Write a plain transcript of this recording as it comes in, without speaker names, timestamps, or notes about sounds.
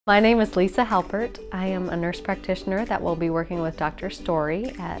My name is Lisa Halpert. I am a nurse practitioner that will be working with Dr.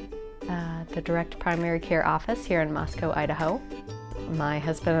 Story at the Direct Primary Care Office here in Moscow, Idaho. My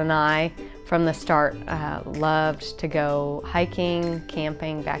husband and I, from the start, loved to go hiking,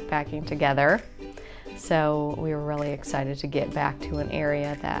 camping, backpacking together. So we were really excited to get back to an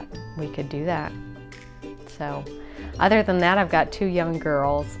area that we could do that. So other than that, I've got 2 young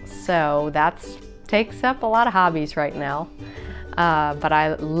girls, so that takes up a lot of hobbies right now. But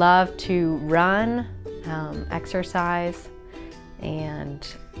I love to run, exercise, and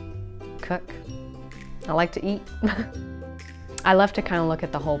cook. I like to eat. I love to kind of look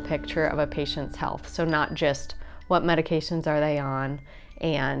at the whole picture of a patient's health. So not just what medications are they on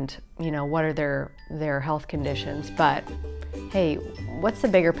and, you know, what are their health conditions, but hey, what's the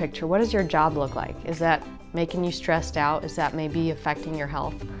bigger picture? What does your job look like? Is that making you stressed out? Is that maybe affecting your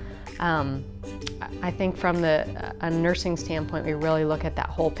health? I think from a nursing standpoint, we really look at that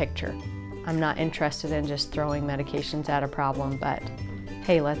whole picture. I'm not interested in just throwing medications at a problem, but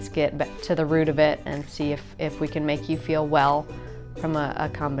hey, let's get back to the root of it and see if we can make you feel well from a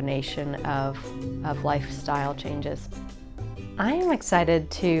combination of lifestyle changes. I am excited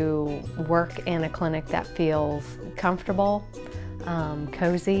to work in a clinic that feels comfortable,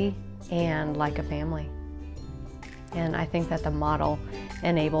 cozy, and like a family. And I think that the model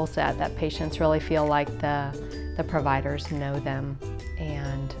enables that patients really feel like the providers know them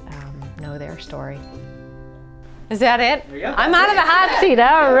and know their story. Is that it? There you go. I'm out of the hot seat.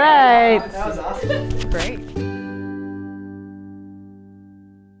 All right. That was awesome. Great.